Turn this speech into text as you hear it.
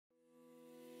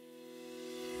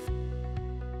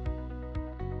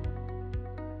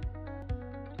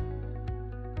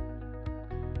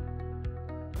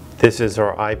This is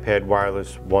our iPad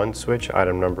wireless 1 switch,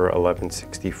 item number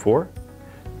 1164.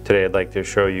 Today I'd like to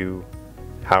show you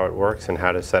how it works and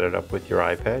how to set it up with your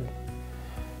iPad.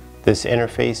 This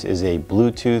interface is a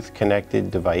Bluetooth connected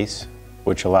device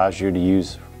which allows you to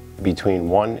use between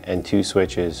 1 and 2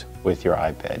 switches with your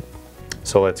iPad.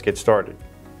 So let's get started.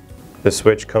 The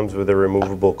switch comes with a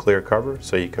removable clear cover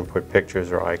so you can put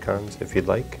pictures or icons if you'd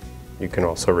like. You can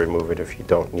also remove it if you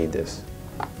don't need this.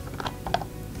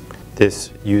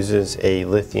 This uses a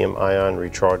lithium-ion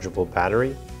rechargeable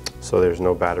battery, so there's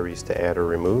no batteries to add or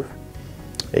remove.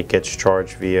 It gets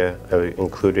charged via an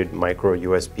included micro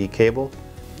USB cable,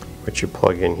 which you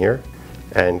plug in here,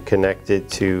 and connected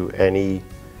to any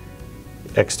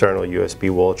external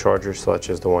USB wall charger, such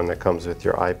as the one that comes with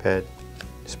your iPad.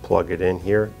 Just plug it in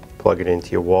here, plug it into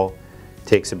your wall. It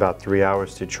takes about 3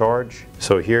 hours to charge.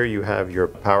 So here you have your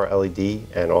power LED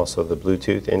and also the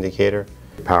Bluetooth indicator,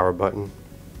 power button.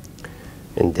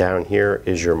 And down here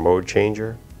is your mode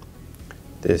changer.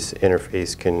 This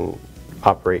interface can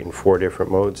operate in 4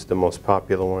 different modes. The most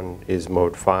popular one is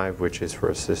mode 5, which is for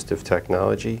assistive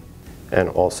technology, and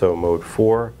also mode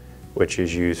 4, which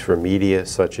is used for media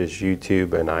such as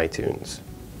YouTube and iTunes.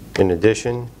 In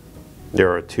addition,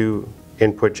 there are 2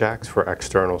 input jacks for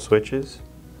external switches,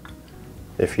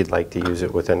 if you'd like to use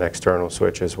it with an external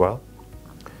switch as well,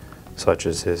 such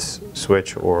as this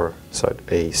switch or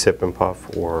a sip and puff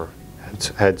or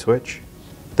head switch.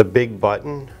 The big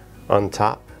button on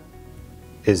top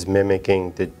is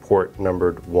mimicking the port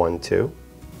numbered 1, 2.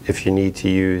 If you need to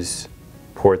use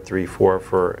port 3, 4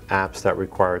 for apps that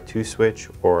require 2 switch,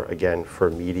 or again for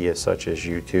media such as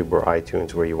YouTube or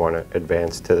iTunes where you want to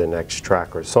advance to the next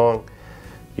track or song,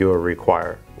 you will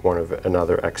require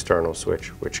another external switch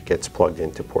which gets plugged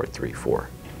into port 3, 4.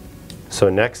 So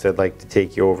next I'd like to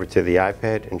take you over to the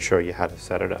iPad and show you how to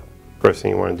set it up. First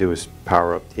thing you want to do is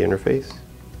power up the interface.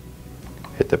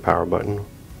 Hit the power button.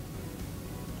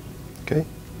 Okay.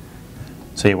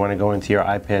 So you want to go into your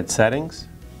iPad settings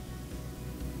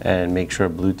and make sure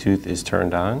Bluetooth is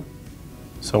turned on.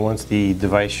 So once the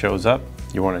device shows up,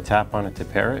 you want to tap on it to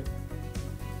pair it.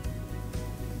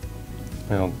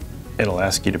 It'll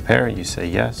ask you to pair it. You say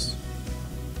yes.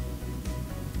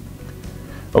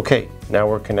 Okay, now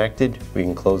we're connected. We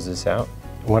can close this out.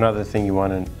 One other thing you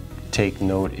want to take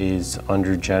note is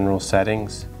under general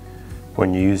settings,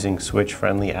 when you're using switch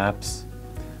friendly apps,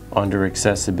 under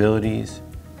accessibilities,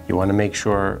 you want to make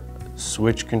sure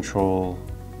switch control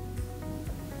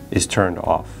is turned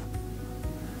off.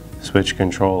 Switch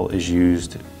control is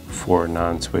used for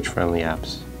non-switch friendly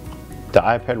apps. The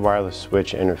iPad wireless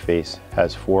switch interface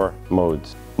has 4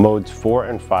 modes. Modes 4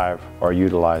 and 5 are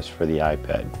utilized for the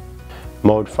iPad.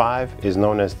 Mode 5 is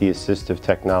known as the assistive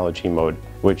technology mode,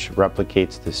 which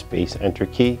replicates the space enter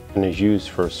key and is used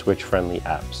for switch-friendly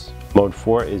apps. Mode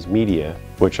 4 is media,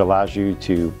 which allows you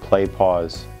to play,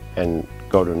 pause, and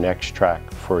go to next track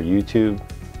for YouTube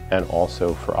and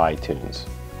also for iTunes.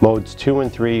 Modes 2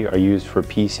 and 3 are used for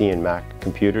PC and Mac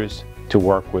computers to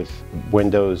work with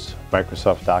Windows,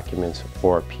 Microsoft Documents,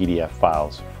 or PDF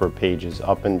files for pages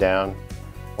up and down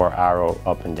or arrow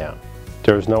up and down.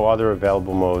 There is no other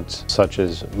available modes such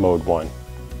as mode 1.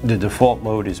 The default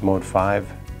mode is mode 5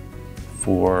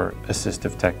 for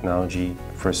assistive technology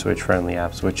for switch-friendly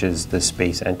apps, which is the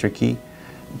space enter key.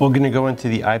 We're going to go into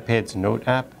the iPad's Note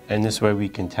app, and this way we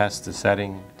can test the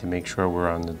setting to make sure we're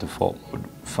on the default mode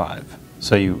 5.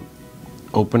 So you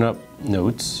open up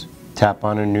Notes, tap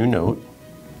on a new note,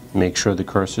 make sure the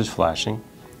cursor is flashing.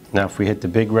 Now if we hit the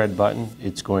big red button,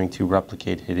 it's going to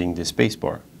replicate hitting the space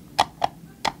bar,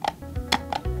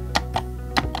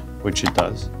 which it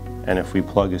does. And if we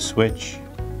plug a switch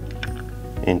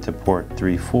into port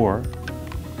 3, 4,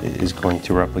 it is going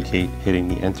to replicate hitting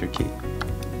the enter key.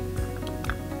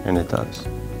 And it does.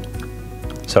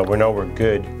 So we know we're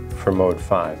good for mode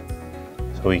 5.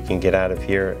 So we can get out of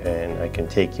here and I can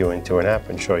take you into an app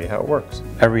and show you how it works.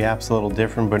 Every app's a little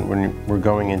different, but when we're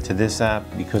going into this app,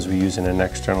 because we're using an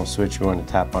external switch, we want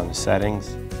to tap on the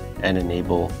settings and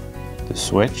enable the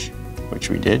switch, which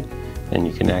we did. Then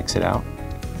you can exit out.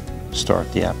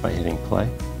 Start the app by hitting play.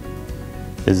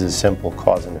 This is a simple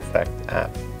cause and effect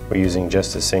app. We're using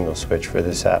just a single switch for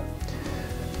this app.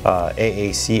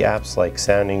 AAC apps like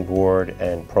Sounding Board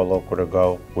and ProLocal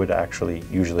Go would actually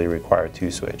usually require 2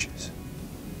 switches.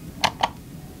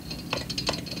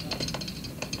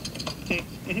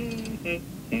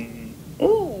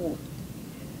 Ooh.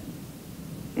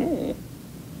 Mm.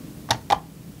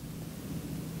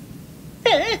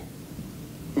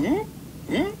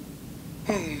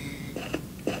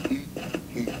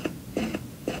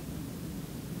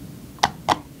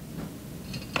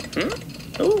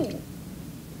 Ooh.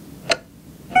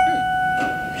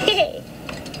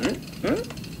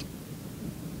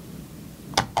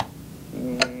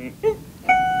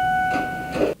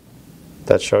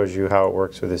 That shows you how it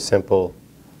works with a simple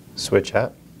switch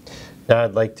app. Now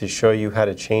I'd like to show you how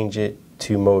to change it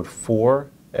to mode 4,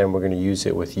 and we're going to use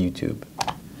it with YouTube.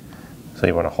 So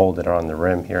you want to hold it on the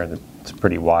rim here. It's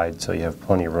pretty wide, so you have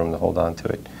plenty of room to hold on to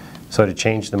it. So to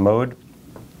change the mode,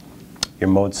 your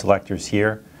mode selector's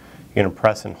here. You're going to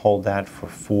press and hold that for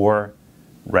 4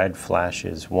 red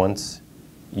flashes. Once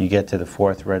you get to the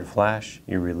 4th red flash,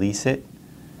 you release it,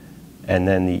 and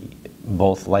then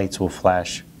both lights will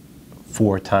flash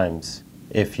 4 times.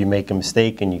 If you make a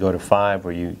mistake and you go to 5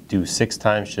 or you do 6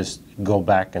 times, just go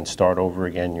back and start over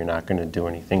again. You're not going to do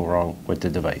anything wrong with the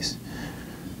device.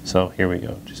 So here we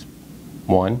go. Just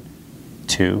 1,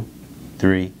 2,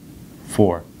 3,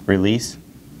 4. Release.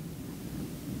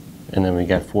 And then we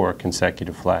got 4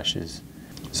 consecutive flashes.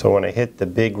 So when I hit the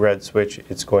big red switch,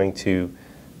 it's going to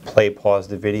pause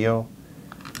the video.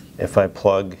 If I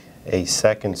plug a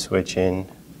second switch in,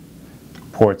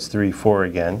 ports 3, 4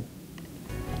 again,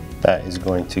 that is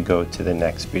going to go to the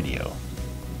next video.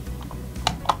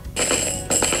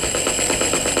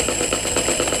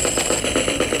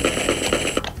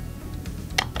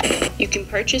 You can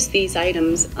purchase these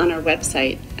items on our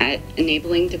website at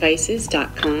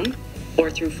enablingdevices.com or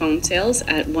through phone sales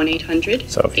at 1-800.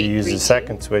 So if you use the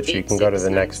second switch, you can go to the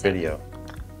next video.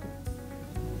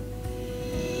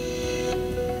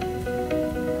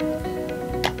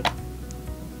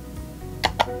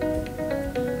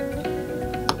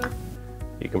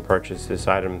 You can purchase this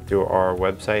item through our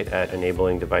website at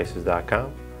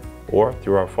enablingdevices.com or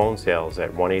through our phone sales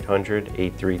at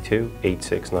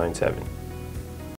 1-800-832-8697.